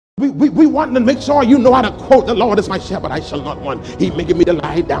We want to make sure you know how to quote, the Lord is my shepherd, I shall not want. He maketh me to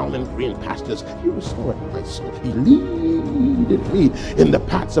lie down in green pastures. He restored my soul. He leadeth me in the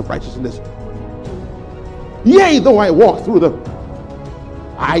paths of righteousness. Yea, though I walk through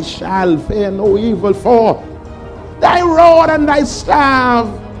I shall fear no evil, for thy rod and thy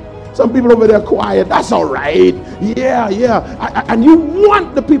staff. Some people over there quiet. That's all right. Yeah. And you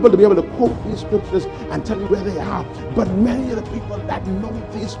want the people to be able to quote these scriptures and tell you where they are. But many of the people that know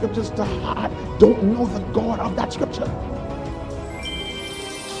these scriptures to heart don't know the God of that scripture.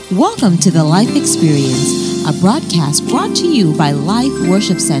 Welcome to the Life Experience, a broadcast brought to you by Life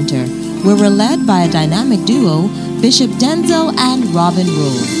Worship Center, where we're led by a dynamic duo, Bishop Denzel and Robin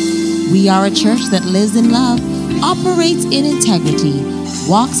Rule. We are a church that lives in love, operates in integrity,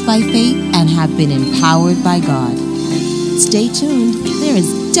 walks by faith, and have been empowered by God. Stay tuned, there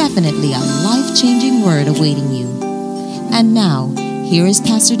is definitely a life-changing word awaiting you. And now, here is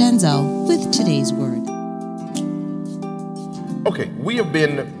Pastor Denzel with today's word. Okay, we have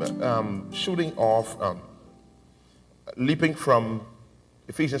been shooting off, leaping from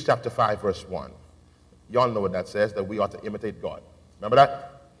Ephesians chapter 5, verse 1. Y'all know what that says, that we ought to imitate God. Remember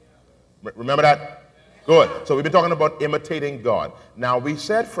that? Remember that? Good. So we've been talking about imitating God. Now, we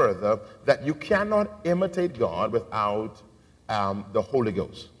said further that you cannot imitate God without the Holy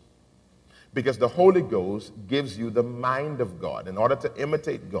Ghost. Because the Holy Ghost gives you the mind of God. In order to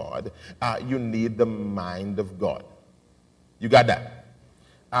imitate God, you need the mind of God. You got that?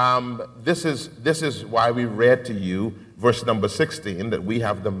 This is why we read to you verse number 16, that we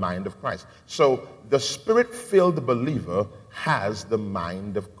have the mind of Christ. So the Spirit-filled believer has the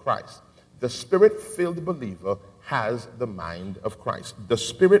mind of Christ. The Spirit-filled believer has the mind of Christ. The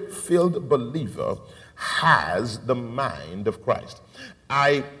Spirit-filled believer has the mind of Christ.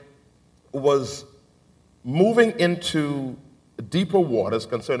 I was moving into deeper waters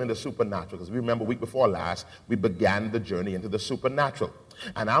concerning the supernatural, because we remember week before last, we began the journey into the supernatural.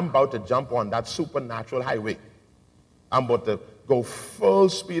 And I'm about to jump on that supernatural highway. I'm about to go full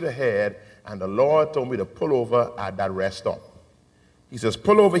speed ahead, and the Lord told me to pull over at that rest stop. He says,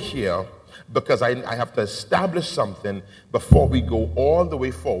 pull over here, because I have to establish something before we go all the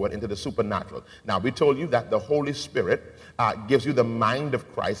way forward into the supernatural. Now, we told you that the Holy Spirit gives you the mind of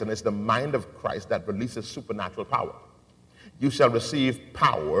Christ, and it's the mind of Christ that releases supernatural power. You shall receive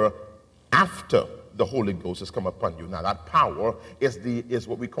power after the Holy Ghost has come upon you. Now, that power is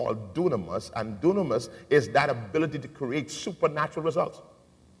what we call dunamis, and dunamis is that ability to create supernatural results.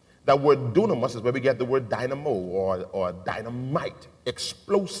 That word dunamis is where we get the word dynamo or dynamite,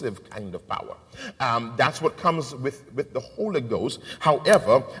 explosive kind of power. That's what comes with the Holy Ghost.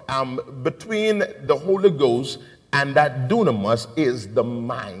 However, between the Holy Ghost and that dunamis is the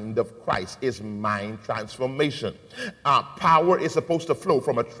mind of Christ, is mind transformation. Power is supposed to flow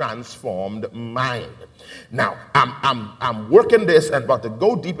from a transformed mind. Now, I'm working this and about to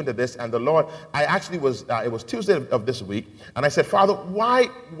go deep into this, and the Lord, I actually was, it was Tuesday of this week, and I said, Father, why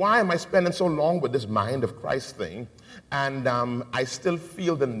am I spending so long with this mind of Christ thing? And I still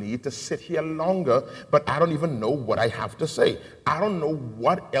feel the need to sit here longer, but I don't even know what I have to say. I don't know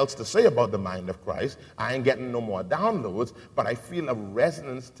what else to say about the mind of Christ. I ain't getting no more downloads, but I feel a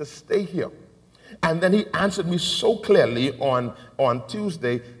resonance to stay here. And then he answered me so clearly on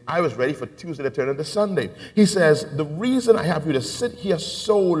Tuesday. I was ready for Tuesday to turn into Sunday. He says, the reason I have you to sit here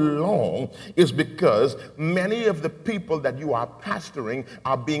so long is because many of the people that you are pastoring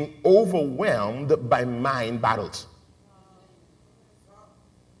are being overwhelmed by mind battles.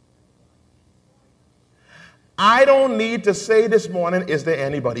 I don't need to say this morning, is there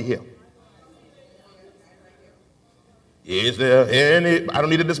anybody here? Is there any? I don't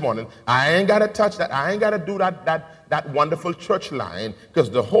need it this morning. I ain't got to touch that. I ain't got to do that wonderful church line,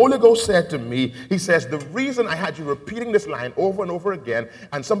 because the Holy Ghost said to me, he says, the reason I had you repeating this line over and over again,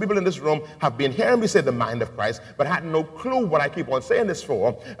 and some people in this room have been hearing me say the mind of Christ, but had no clue what I keep on saying this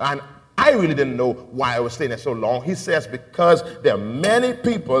for, and I really didn't know why I was staying there so long. He says, because there are many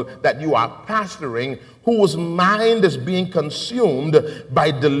people that you are pastoring whose mind is being consumed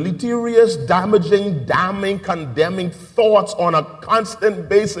by deleterious, damaging, damning, condemning thoughts on a constant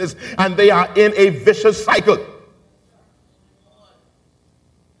basis, and they are in a vicious cycle.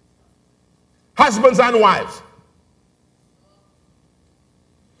 Husbands and wives,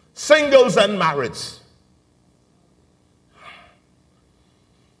 singles and marrieds,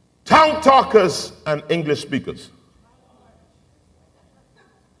 tongue talkers and English speakers.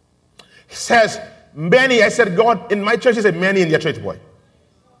 He says, many. I said, God, in my church, he said, many in your church, boy.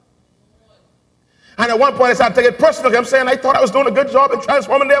 And at one point, I started taking it personally. I'm saying, I thought I was doing a good job in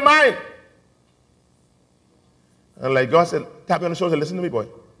transforming their mind. And like God said, tap me on the shoulder, listen to me, boy.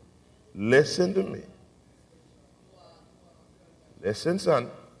 Listen to me. Listen, son.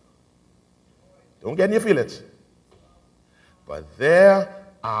 Don't get in your feelings. But there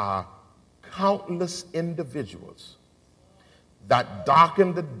are countless individuals that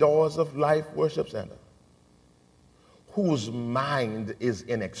darken the doors of Life Worship Center whose mind is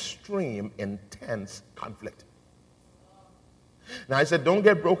in extreme, intense conflict. Now, I said, don't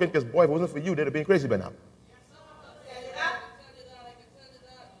get broken, because, boy, if it wasn't for you, they'd have been crazy by now.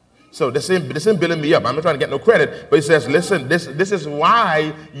 So this ain't building me up. I'm not trying to get no credit. But he says, listen, this is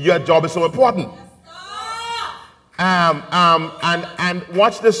why your job is so important. And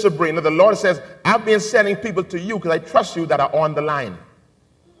watch this, Sabrina. The Lord says, I've been sending people to you because I trust you that are on the line.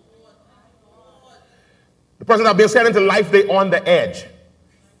 The person I've been sending to life, they're on the edge.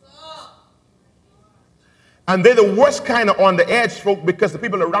 And they're the worst kind of on the edge, folk, because the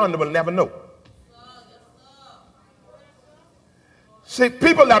people around them will never know. See,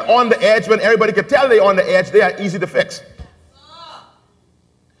 people that are on the edge, when everybody can tell they're on the edge, they are easy to fix.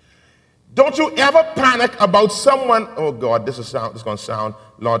 Don't you ever panic about someone. Oh God, this is going to sound.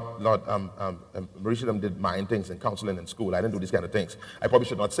 Lord, Marisha them did mind things in counseling in school. I didn't do these kind of things. I probably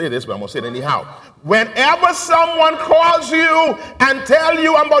should not say this, but I'm going to say it anyhow. Whenever someone calls you and tell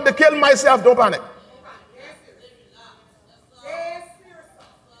you I'm about to kill myself, don't panic.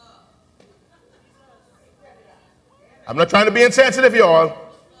 I'm not trying to be insensitive, y'all.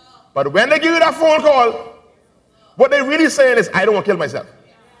 But when they give you that phone call, what they're really saying is, I don't want to kill myself.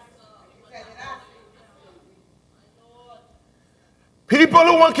 People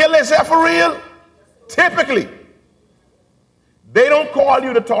who want to kill themselves for real, typically, they don't call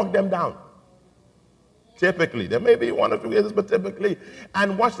you to talk them down. Typically. There may be one or two cases, but typically.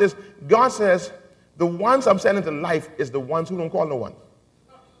 And watch this. God says, the ones I'm sending to life is the ones who don't call no one.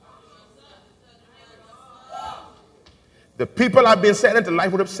 The people I've been sending to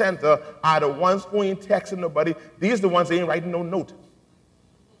Life Worship Center are the ones who ain't texting nobody. These are the ones that ain't writing no note.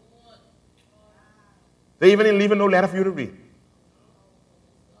 They even ain't leaving no letter for you to read.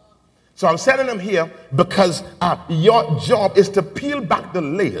 So I'm sending them here because your job is to peel back the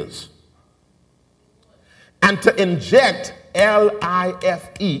layers and to inject LIFE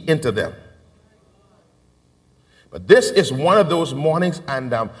into them. But this is one of those mornings,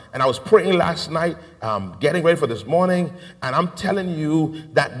 and I was praying last night, getting ready for this morning, and I'm telling you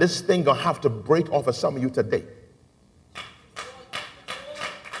that this thing gonna have to break off of some of you today.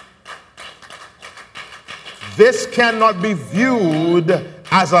 This cannot be viewed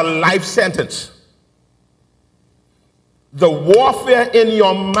as a life sentence. The warfare in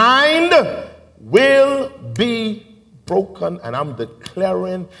your mind will be broken, and I'm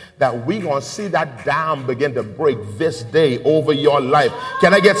declaring that we're going to see that dam begin to break this day over your life.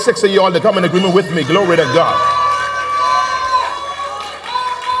 Can I get 6 of y'all to come in agreement with me? Glory to God.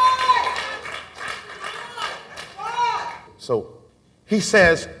 So he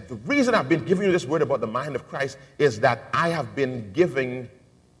says, the reason I've been giving you this word about the mind of Christ is that I have been giving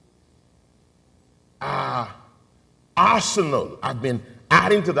arsenal. I've been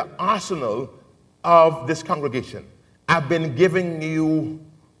adding to the arsenal of this congregation. I've been giving you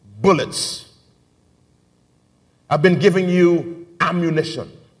bullets. I've been giving you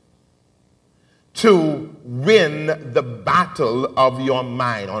ammunition to win the battle of your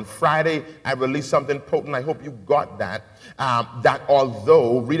mind. On Friday, I released something potent. I hope you got that. That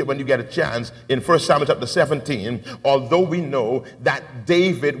although, read it when you get a chance, in 1 Samuel chapter 17, although we know that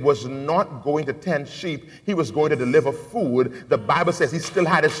David was not going to tend sheep, he was going to deliver food, the Bible says he still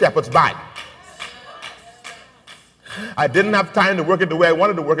had his shepherd's bag. I didn't have time to work it the way I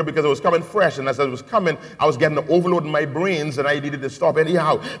wanted to work it because it was coming fresh, and as it was coming, I was getting an overload in my brains, and I needed to stop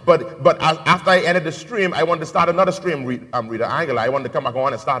anyhow. But after I ended the stream, I wanted to start another stream, Rita. I wanted to come back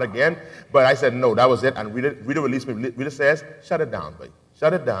on and start again, but I said no, that was it. And Rita released me. Rita says, "Shut it down, buddy.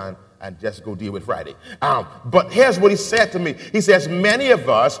 Shut it down, and just go deal with Friday." But here's what he said to me. He says, many of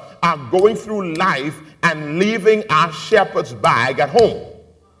us are going through life and leaving our shepherd's bag at home.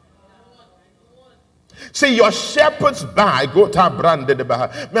 See, your shepherd's bag,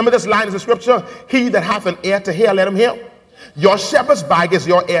 remember this line in the scripture? He that hath an ear to hear, let him hear. Your shepherd's bag is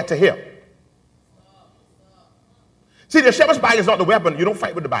your ear to hear. See, the shepherd's bag is not the weapon. You don't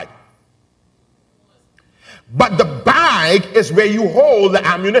fight with the bag. But the bag is where you hold the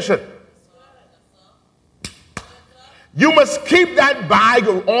ammunition. You must keep that bag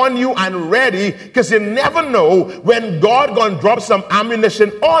on you and ready, because you never know when God gonna drop some ammunition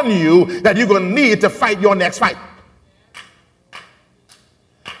on you that you're gonna need to fight your next fight.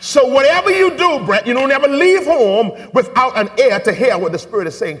 So whatever you do, Brett, you don't ever leave home without an ear to hear what the Spirit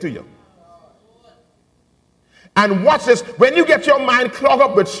is saying to you. And watch this, when you get your mind clogged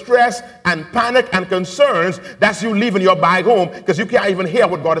up with stress and panic and concerns, that's you leaving your bag home because you can't even hear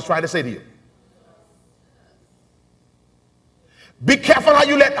what God is trying to say to you. Be careful how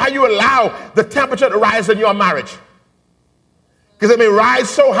you allow the temperature to rise in your marriage. Because it may rise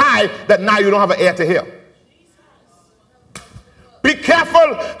so high that now you don't have an ear to hear. Be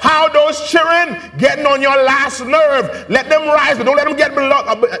careful how those children getting on your last nerve. Let them rise, but don't let them get below.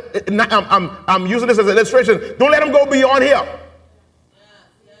 I'm using this as an illustration. Don't let them go beyond here.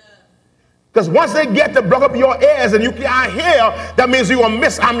 Because once they get to block up your ears and you can't hear, that means you will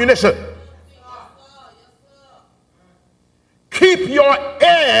miss ammunition. Keep your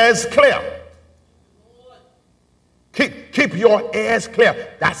ears clear. Keep your ears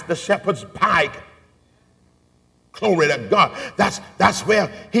clear. That's the shepherd's bag. Glory to God. That's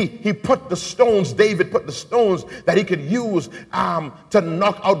where he put the stones. David put the stones that he could use to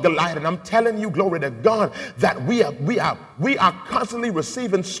knock out Goliath. And I'm telling you, glory to God, that we are constantly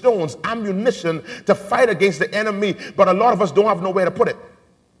receiving stones, ammunition to fight against the enemy. But a lot of us don't have nowhere to put it.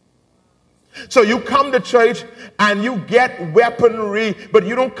 So you come to church and you get weaponry, but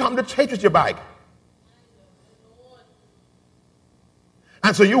you don't come to church with your bag.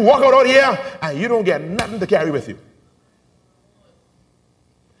 And so you walk out here and you don't get nothing to carry with you.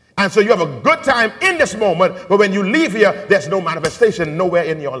 And so you have a good time in this moment, but when you leave here, there's no manifestation nowhere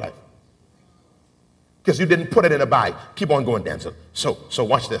in your life. Because you didn't put it in a bag. Keep on going, Denzel. So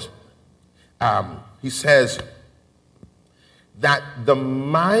watch this. He says that the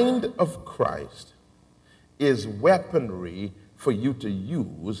mind of Christ is weaponry for you to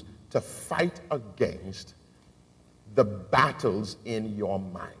use to fight against the battles in your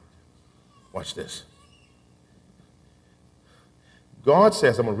mind. Watch this. God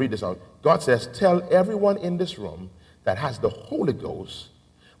says, I'm going to read this out. God says, tell everyone in this room that has the Holy Ghost,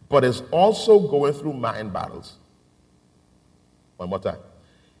 but is also going through mind battles. One more time.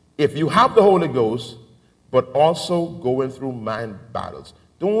 If you have the Holy Ghost, but also going through mind battles.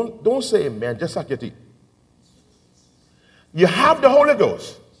 Don't say amen, just suck your teeth. You have the Holy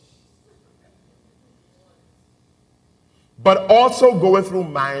Ghost, but also going through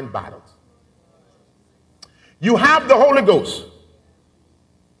mind battles. You have the Holy Ghost,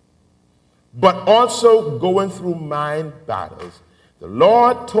 but also going through mind battles. The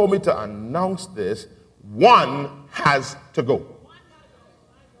Lord told me to announce this. One has to go.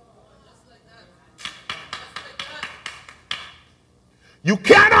 You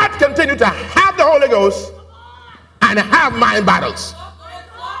cannot continue to have the Holy Ghost and have mind battles.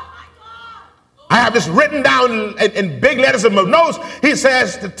 I have this written down in big letters in my notes. He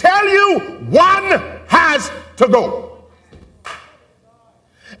says to tell you, one has to go.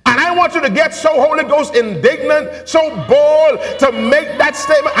 And I want you to get so Holy Ghost indignant, so bold to make that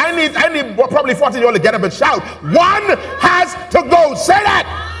statement. I need probably 40 of you to get up and shout, one has to go. Say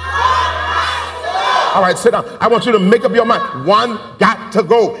that. All right, sit down. I want you to make up your mind. One got to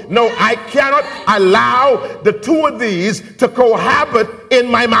go. No, I cannot allow the two of these to cohabit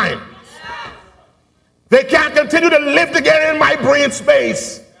in my mind. They can't continue to live together in my brain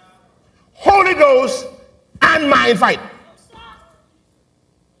space. Holy Ghost and mind fight.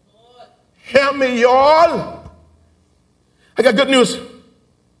 Hear me, y'all. I got good news.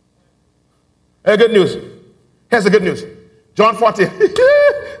 I got good news. Here's the good news. John 14.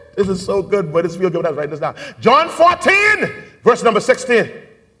 This is so good, but it's real good when I was writing this down. John 14, verse number 16.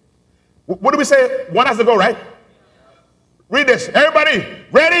 What do we say? One has to go, right? Read this. Everybody,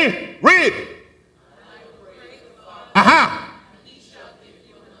 ready? Read. Aha.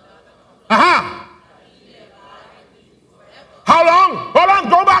 Aha. How long? Hold on.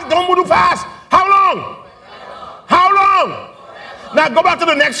 Go back. Don't move too fast. How long? How long? Now go back to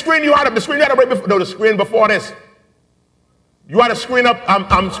the next screen you had up. The screen you had up right before. No, the screen before this. You had a screen up,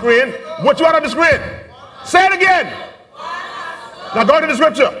 screen. What you had on the screen? Say it again. Now go to the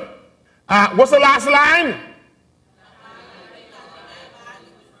scripture. What's the last line?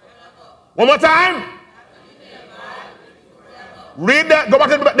 One more time. Read that. Go back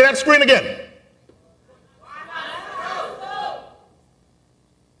to the next screen again.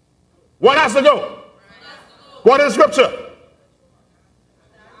 What has to go? What is the scripture?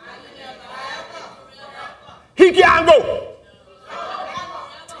 He can't go.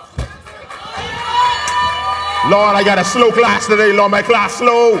 Lord, I got a slow class today, Lord. My class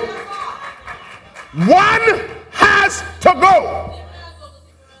slow. One has to go.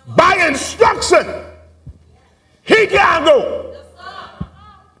 By instruction. He can't go.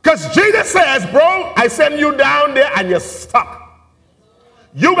 Because Jesus says, bro, I send you down there and you're stuck.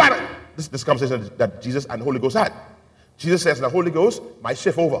 You got to. This conversation that Jesus and the Holy Ghost had. Jesus says, the Holy Ghost, my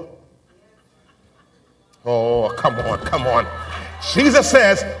shift over. Oh, come on, come on. Jesus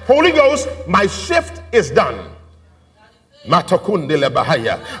says, Holy Ghost, my shift is done.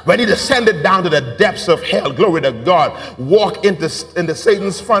 When he descended down to the depths of hell, glory to God, walked into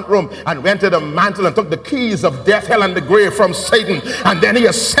Satan's front room and went to the mantle and took the keys of death, hell, and the grave from Satan. And then he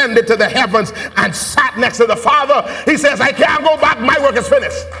ascended to the heavens and sat next to the Father. He says, I can't go back. My work is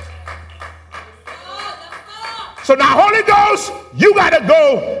finished. So now, Holy Ghost, you got to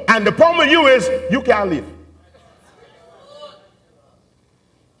go. And the problem with you is you can't leave.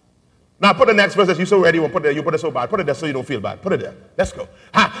 Now put the next verse. You're so ready. You put it so bad. Put it there so you don't feel bad. Put it there. Let's go.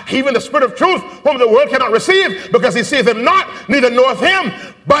 Even the Spirit of truth, whom the world cannot receive, because he seeth him not, neither knoweth him.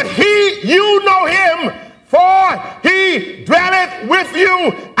 But you know him, for he dwelleth with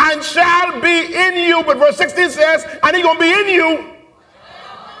you and shall be in you. But verse 16 says, and he's going to be in you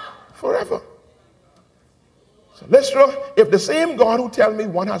forever. So listen, if the same God who tells me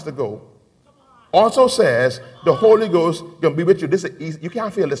one has to go also says the Holy Ghost going to be with you, this is easy. You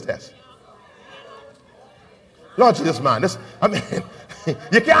can't fail this test. Lord Jesus, man,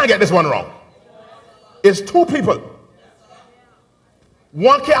 you can't get this one wrong. It's two people.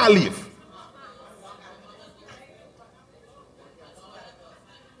 One can't leave.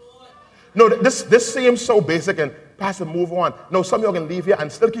 No, this seems so basic, and Pastor, move on. No, some of you can leave here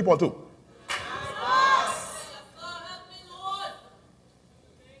and still keep on too.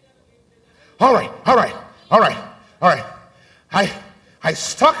 All right. I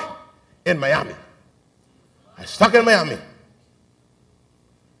stuck in Miami.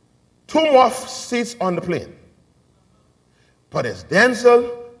 Two more seats on the plane. But it's Denzel,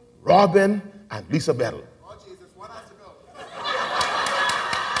 Robin, and Lisa Battle. Oh, Jesus, one has to go.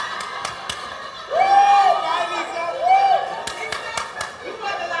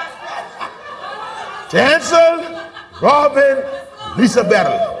 Denzel, Robin, Lisa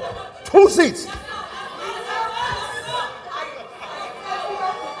Battle. 2 seats.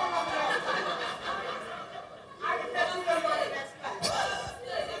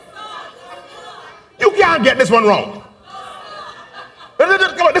 You can't get this one wrong.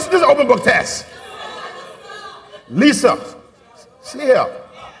 Come on, this is an open book test. Lisa, see here.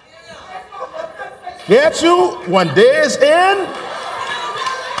 Get you when day is in.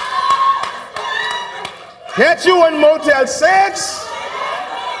 Get you in Motel 6.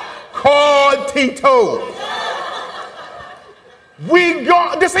 Call Tito.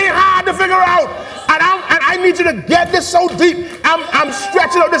 This ain't hard to figure out. And I need you to get this so deep. I'm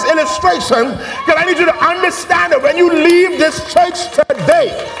stretching out this illustration because I need you to understand that when you leave this church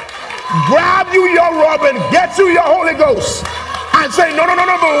today, grab you your Robin, get you your Holy Ghost, and say, no,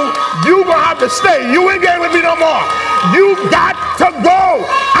 boo, you gonna have to stay. You ain't getting with me no more. You got to go.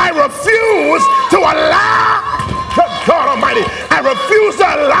 I refuse to allow, God Almighty, I refuse to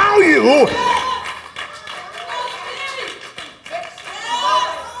allow you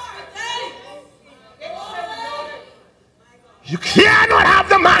You cannot have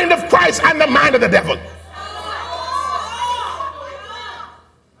the mind of Christ and the mind of the devil.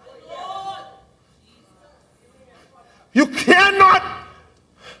 You cannot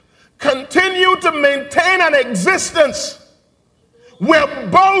continue to maintain an existence where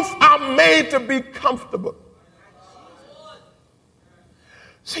both are made to be comfortable.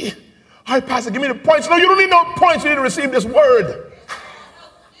 See, all right, Pastor, give me the points. No, you don't need no points. You need to receive this word.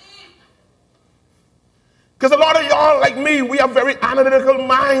 Because a lot of y'all, like me, we have very analytical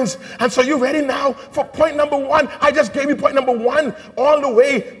minds. And so you ready now for point number 1? I just gave you point number 1 all the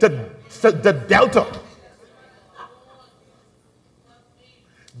way to the delta.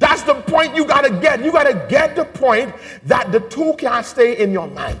 That's the point you got to get. You got to get the point that the two can't stay in your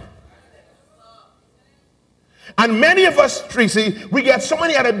mind. And many of us, Tracy, we get so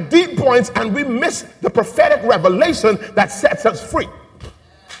many other deep points and we miss the prophetic revelation that sets us free.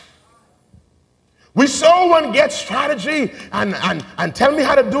 We so want to get strategy and tell me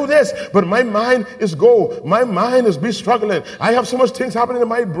how to do this, but my mind is go. My mind is be struggling. I have so much things happening in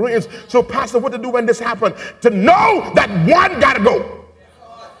my brains. So, Pastor, what to do when this happens? To know that one got to go.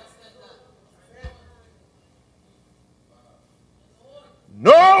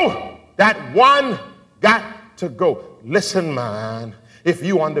 Know that one got to go. Listen, man, if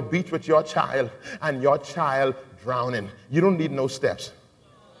you on the beach with your child and your child drowning, you don't need no steps.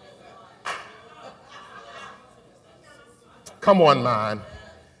 Come on, man.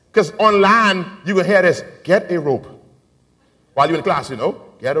 Because on land, you can hear this, get a rope. While you're in class,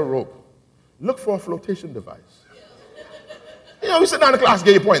 get a rope. Look for a flotation device. You sit down in class,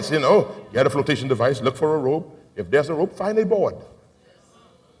 get your points, get a flotation device, look for a rope. If there's a rope, find a board.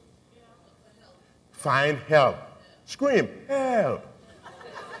 Find help. Scream, help.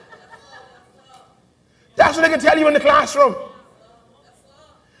 That's what they can tell you in the classroom.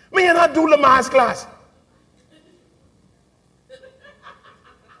 Me and her do Lamaze class.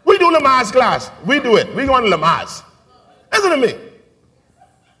 We do Lamaze class. We do it. We go on Lamaze. Listen to me.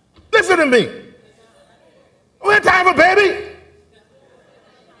 Listen to me. We have time for baby.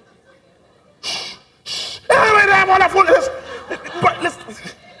 But listen.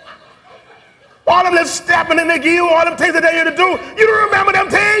 All them little stepping in they give you, all them things that they here to do. You don't remember them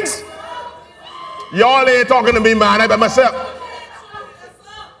things? Y'all ain't talking to me, man. I by myself.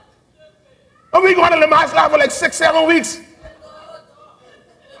 And we go on to Lamaze class for like 6-7 weeks.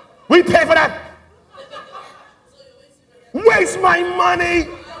 We pay for that. Waste my money.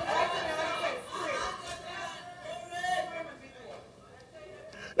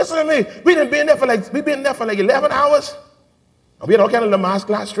 Listen to me. We've been there for like 11 hours. And we had all kind of Lamaze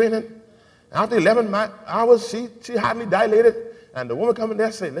class training. After 11 hours, she hardly dilated. And the woman coming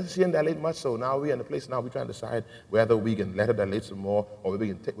there said, "Listen, she didn't dilate much, so now we're in a place now we're trying to decide whether we can let her dilate some more or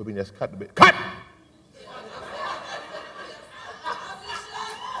we can just cut the bit." Cut!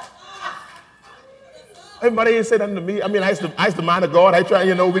 Everybody ain't say nothing to me. I mean, I used to mind of God. I try,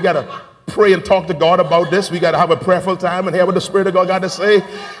 we got to pray and talk to God about this. We got to have a prayerful time and hear what the Spirit of God got to say.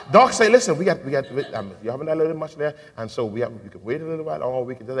 Doc say, listen, we got you haven't dilated much there, and so we can wait a little while, or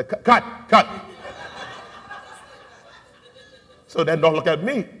we can just cut. So then Doc look at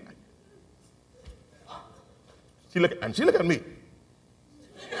me. She look at me.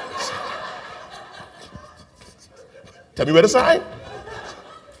 Tell me where to sign.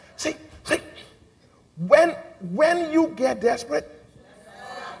 See, when you get desperate,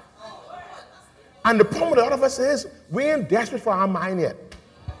 and the problem with a lot of us is we ain't desperate for our mind yet.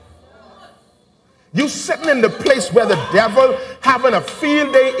 You sitting in the place where the devil having a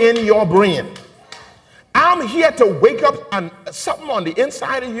field day in your brain. I'm here to wake up and something on the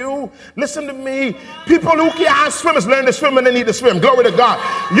inside of you. Listen to me. People who can't swim is learn to swim and they need to swim. Glory to God.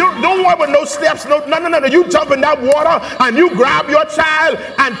 You don't worry about no steps. No. You jump in that water and you grab your child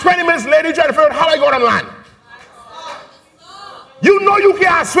and 20 minutes later you try to figure out how I got on land. You know you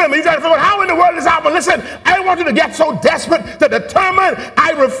can't swim. You try to figure out how in the world is happening. Listen, I want you to get so desperate to determine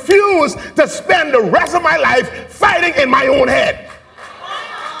I refuse to spend the rest of my life fighting in my own head.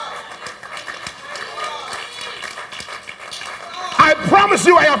 I promise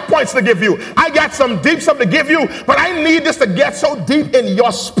you I have points to give you. I got some deep stuff to give you, but I need this to get so deep in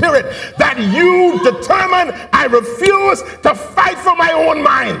your spirit that you determine I refuse to fight for my own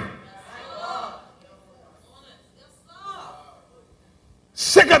mind.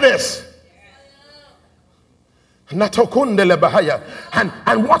 Sick of this. And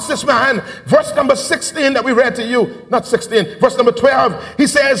watch this, man. Verse number 16 that we read to you, not 16, verse number 12. He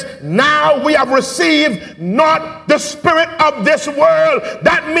says, now we have received not the spirit of this world.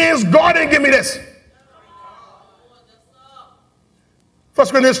 That means God didn't give me this. 1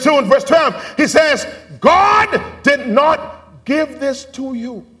 Corinthians 2 and verse 12. He says, God did not give this to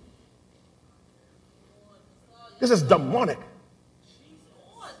you. This is demonic.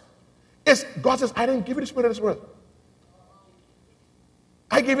 God says, I didn't give you the spirit of this world.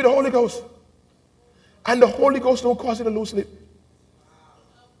 I gave you the Holy Ghost. And the Holy Ghost don't cause you to lose sleep.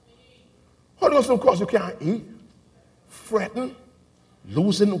 Holy Ghost don't cause you can't eat, fretting,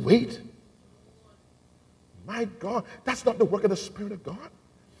 losing weight. My God, that's not the work of the Spirit of God.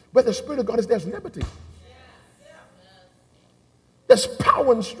 Where the Spirit of God is, there's liberty. There's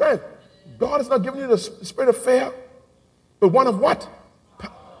power and strength. God is not giving you the spirit of fear, but one of what?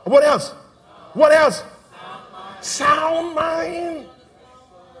 What else? What else? Sound mind.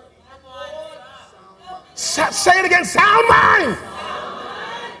 Say it again. Sound mind.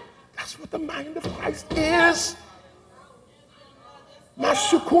 That's what the mind of Christ is. How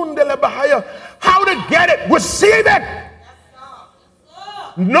to get it? Receive it.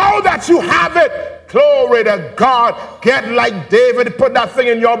 Know that you have it. Glory to God. Get like David, put that thing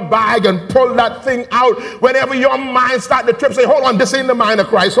in your bag and pull that thing out. Whenever your mind starts to trip, say, hold on, this ain't the mind of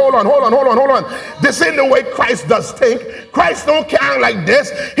Christ. Hold on. This ain't the way Christ does think. Christ don't carry like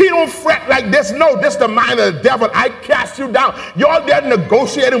this. He don't fret like this. No, this is the mind of the devil. I cast you down. You're there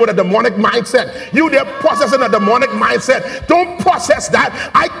negotiating with a demonic mindset. You there processing a demonic mindset. Don't process that.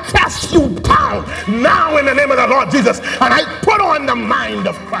 I cast you down now in the name of the Lord Jesus. And I put on the mind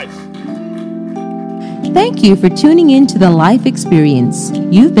of Christ. Thank you for tuning in to the Life Experience.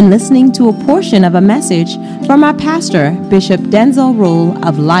 You've been listening to a portion of a message from our pastor, Bishop Denzel Rolle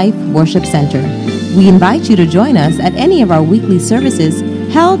of Life Worship Center. We invite you to join us at any of our weekly services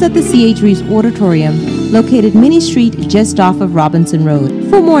held at the C.H. Reeves Auditorium, located Minnie Street just off of Robinson Road.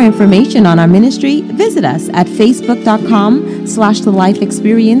 For more information on our ministry, visit us at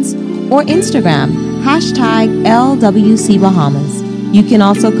facebook.com/thelifeexperience or Instagram #LWC Bahamas. You can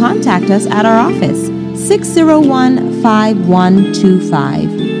also contact us at our office, 601-5125.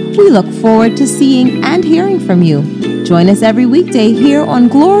 We look forward to seeing and hearing from you. Join us every weekday here on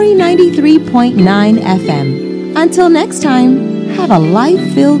Glory 93.9 FM. Until next time, have a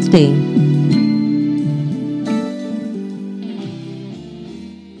life-filled day.